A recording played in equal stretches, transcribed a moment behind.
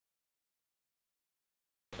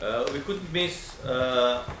we couldn't miss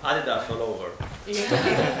Adidas all over.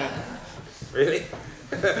 Really?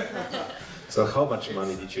 So how much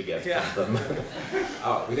money did you get from them?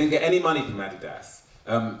 Oh, we didn't get any money from Adidas.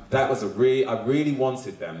 That was I really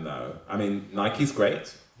wanted them though. I mean, Nike's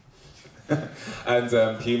great. And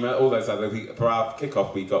Puma, all those other, for our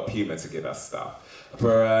kickoff we got Puma to give us stuff.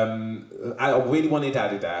 I really wanted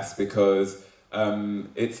Adidas because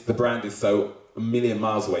the brand is so a million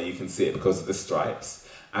miles away you can see it because of the stripes.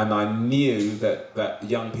 And I knew that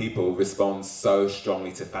young people respond so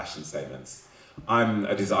strongly to fashion statements.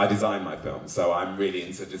 I design my films, so I'm really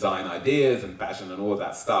into design ideas and fashion and all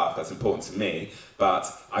that stuff. That's important to me. But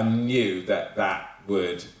I knew that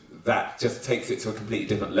just takes it to a completely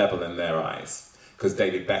different level in their eyes. Because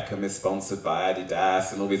David Beckham is sponsored by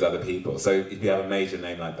Adidas and all these other people. So if you have a major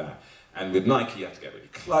name like that, and with Nike you have to get really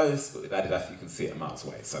close, but with Adidas you can see it miles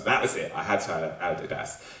away. So that was it. I had to have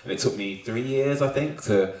Adidas. And it took me 3 years, I think,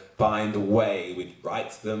 to find a way. We'd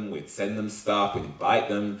write to them, we'd send them stuff, we'd invite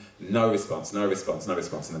them, no response, no response, no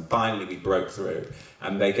response. And then finally we broke through.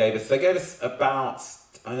 And they gave us about,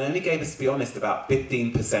 and they only gave us, to be honest, about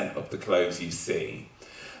 15% of the clothes you see.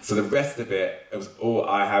 So the rest of it was all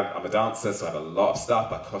I'm a dancer, so I have a lot of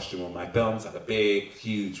stuff. I costume all my films. I have a big,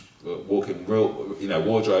 huge walk-in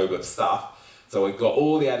wardrobe of stuff. So I got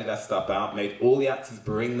all the Adidas stuff out, made all the actors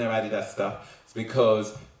bring their Adidas stuff. It's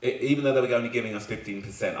because even though they were only giving us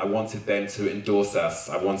 15%, I wanted them to endorse us.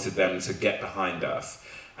 I wanted them to get behind us.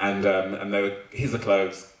 And they were, here's the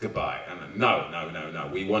clothes, goodbye. And no.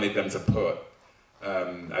 We wanted them to put,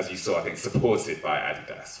 as you saw, I think, supported by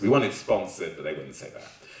Adidas. We wanted sponsored, but they wouldn't say that.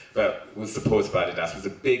 But was supported by Adidas was a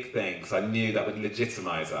big thing because I knew that would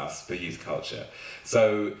legitimise us for youth culture.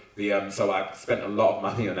 So I spent a lot of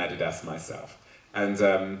money on Adidas myself, and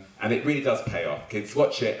it really does pay off. Kids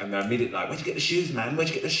watch it and they're immediately like, "Where'd you get the shoes, man? Where'd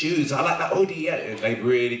you get the shoes? I like that hoodie." Yeah, and they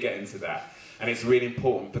really get into that, and it's really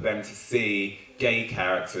important for them to see gay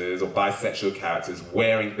characters or bisexual characters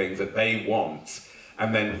wearing things that they want,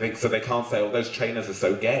 and then so they can't say, "Oh, those trainers are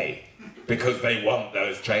so gay," because they want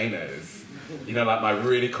those trainers. You know, like my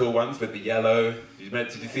really cool ones with the yellow. Did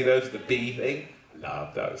you see those with the bee thing?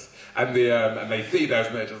 Love those. And they see those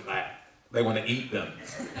and they're just like, they want to eat them.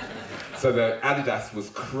 So the Adidas was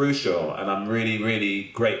crucial, and I'm really,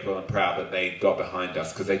 really grateful and proud that they got behind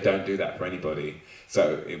us because they don't do that for anybody.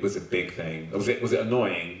 So it was a big thing. Was it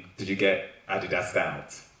annoying? Did you get Adidas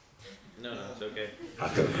out? No, it's okay.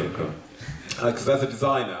 Ah, cool. Because as a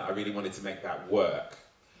designer, I really wanted to make that work.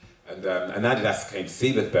 And Adidas came to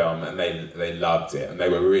see the film and they loved it and they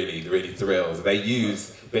were really, really thrilled. They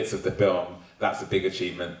used bits of the film, that's a big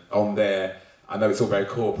achievement, on there. I know it's all very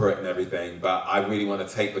corporate and everything, but I really want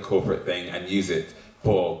to take the corporate thing and use it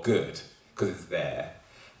for good, because it's there.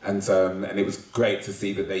 And it was great to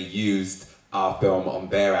see that they used our film on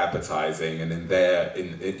their advertising and that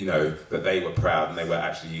they were proud and they were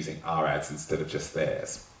actually using our ads instead of just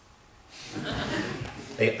theirs.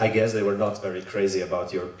 I guess they were not very crazy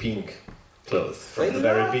about your pink clothes from the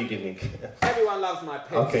very beginning. Everyone loves my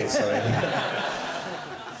pink. Okay, sorry.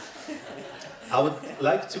 I would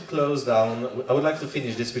like to close down, I would like to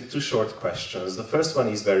finish this with 2 short questions. The first one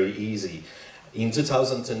is very easy. In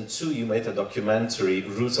 2002 you made a documentary,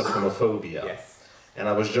 Roots of Homophobia. Yes. And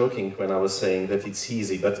I was joking when I was saying that it's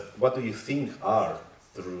easy, but what do you think are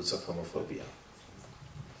the roots of homophobia?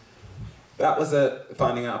 That was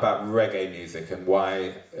finding out about reggae music and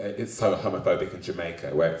why it's so homophobic in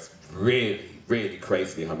Jamaica, where it's really, really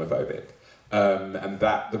crazily homophobic. And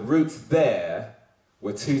that the roots there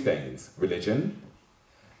were 2 things: religion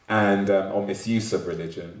and or misuse of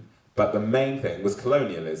religion. But the main thing was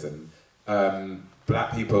colonialism.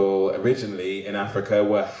 Black people originally in Africa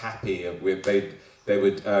were happy with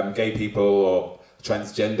gay people or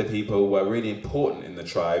transgender people were really important in the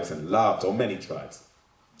tribes and loved, or many tribes.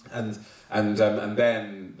 And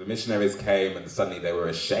then the missionaries came and suddenly they were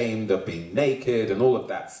ashamed of being naked and all of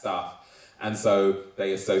that stuff. And so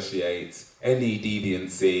they associate any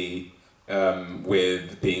deviancy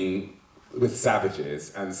with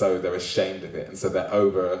savages, and so they're ashamed of it. And so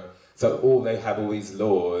they have all these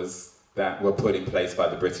laws that were put in place by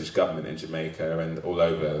the British government in Jamaica and all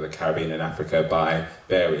over the Caribbean and Africa by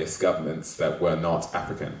various governments that were not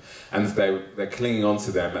African. And they're clinging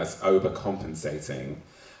onto them as overcompensating.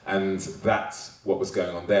 And that's what was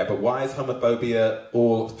going on there. But why is homophobia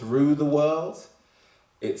all through the world?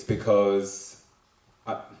 It's because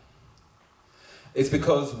a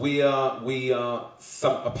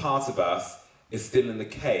part of us is still in the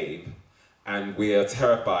cave, and we are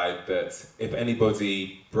terrified that if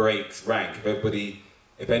anybody breaks rank,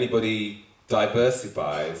 if anybody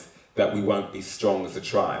diversifies, that we won't be strong as a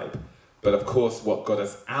tribe. But of course, what got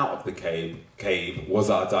us out of the cave was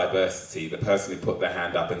our diversity. The person who put their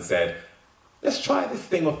hand up and said, let's try this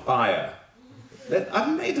thing of fire.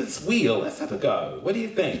 I've made this wheel, let's have a go. What do you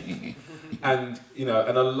think? And, you know,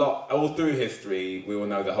 and a lot, all through history, we all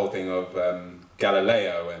know the whole thing of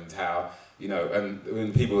Galileo and how, you know, and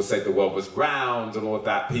when people said the world was round and all of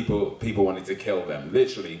that, people wanted to kill them,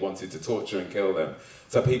 literally wanted to torture and kill them.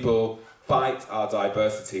 So people fight our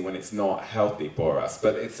diversity when it's not healthy for us,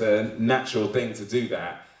 but it's a natural thing to do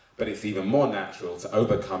that, but it's even more natural to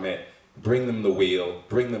overcome it, bring them the wheel,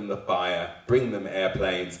 bring them the fire, bring them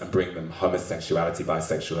airplanes, and bring them homosexuality,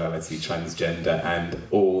 bisexuality, transgender, and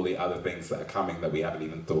all the other things that are coming that we haven't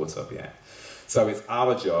even thought of yet. So it's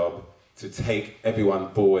our job to take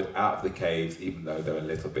everyone forward out of the caves, even though they're a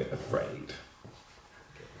little bit afraid.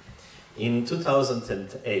 In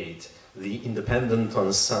 2008, The Independent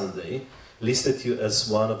on Sunday listed you as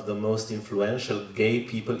one of the most influential gay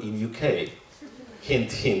people in UK.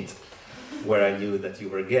 Hint, hint, where I knew that you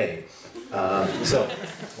were gay. So,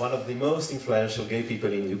 one of the most influential gay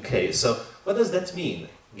people in UK. So, what does that mean?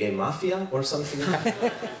 Gay mafia or something?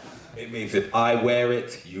 It means if I wear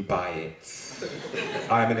it, you buy it.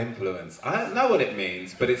 I'm an influence. I don't know what it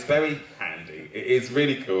means, but it's very handy. It is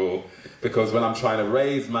really cool, because when I'm trying to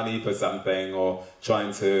raise money for something or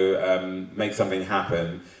trying to make something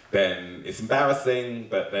happen, then it's embarrassing,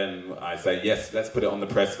 but then I say, yes, let's put it on the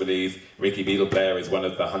press release. Rikki Beadle-Blair is one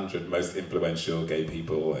of the 100 most influential gay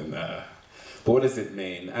people. But what does it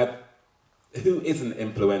mean? Who isn't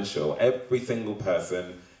influential? Every single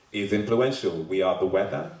person is influential. We are the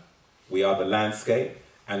weather, we are the landscape,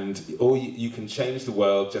 and you can change the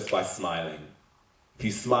world just by smiling. If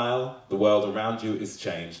you smile, the world around you is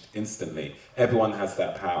changed instantly. Everyone has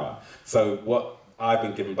that power. So what I've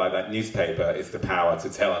been given by that newspaper is the power to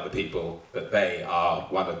tell other people that they are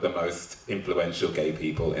one of the most influential gay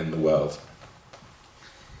people in the world.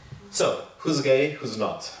 So, who's gay, who's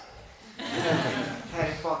not?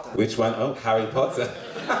 Harry Potter. Which one? Oh, Harry Potter.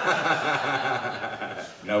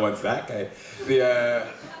 No one's that gay.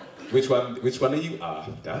 Which one are you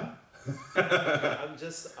after? I'm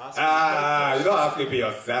just asking. You're not asking for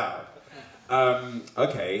yourself.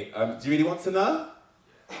 Okay, do you really want to know?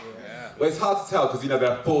 Yeah. Well, it's hard to tell because, you know, there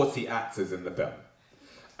are 40 actors in the film.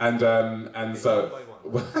 And so,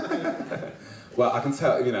 well, I can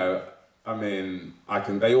tell, you know, I mean,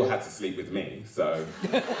 they all had to sleep with me, so.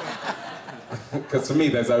 Because for me,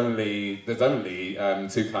 there's only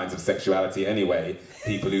two kinds of sexuality anyway.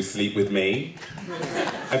 People who sleep with me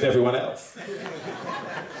and everyone else.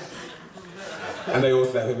 And they all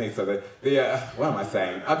slept with me, so what am I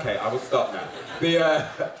saying? Okay, I will stop now.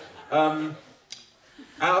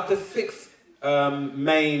 Out of the 6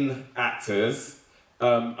 main actors,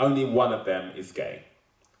 only one of them is gay.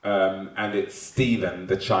 And it's Steven,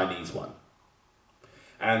 the Chinese one.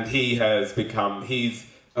 And he has become, he's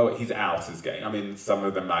out as gay. I mean, some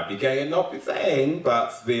of them might be gay and not be saying,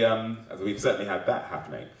 but we've certainly had that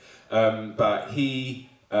happening. But he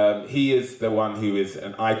is the one who is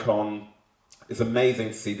an icon. It's amazing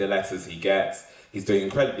to see the letters he gets. He's doing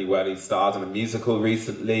incredibly well. He starred in a musical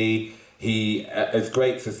recently. It's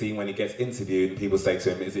great to see when he gets interviewed and people say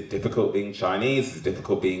to him, is it difficult being Chinese? Is it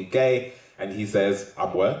difficult being gay? And he says,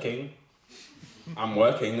 I'm working,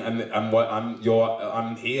 and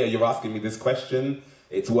I'm here, you're asking me this question.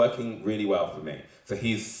 It's working really well for me. So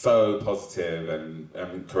he's so positive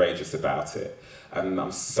and courageous about it. And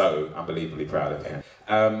I'm so unbelievably proud of him.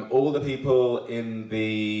 All the people in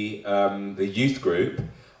the youth group,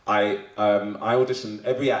 I auditioned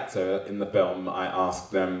every actor in the film. I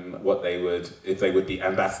asked them if they would be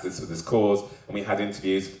ambassadors for this cause, and we had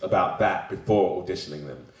interviews about that before auditioning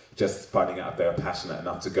them, just finding out if they were passionate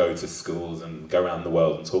enough to go to schools and go around the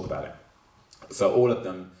world and talk about it. So all of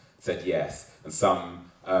them said yes, and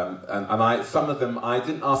some of them, I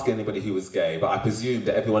didn't ask anybody who was gay, but I presumed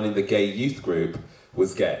that everyone in the gay youth group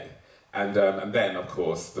was gay. And then, of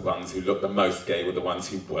course, the ones who looked the most gay were the ones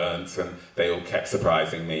who weren't, and they all kept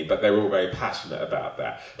surprising me, but they were all very passionate about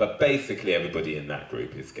that. But basically everybody in that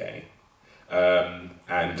group is gay.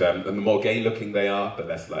 And the more gay-looking they are, the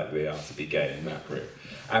less likely they are to be gay in that group.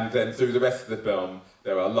 And then through the rest of the film,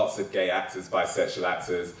 there are lots of gay actors, bisexual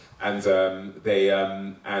actors, but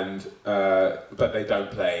they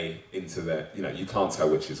don't play into the, you know, you can't tell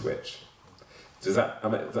which is which. Does that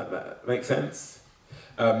make sense?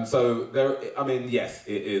 So there, I mean, yes,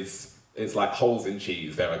 it's like holes in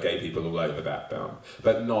cheese. There are gay people all over that film,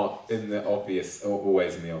 but not in the obvious,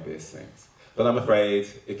 always in the obvious things. But I'm afraid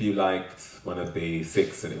if you liked one of the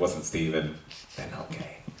 6 and it wasn't Steven, they're not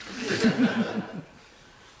gay.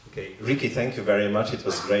 Okay, Rikki, thank you very much. It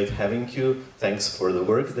was great having you. Thanks for the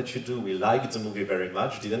work that you do. We liked the movie very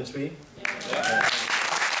much, didn't we? Yeah.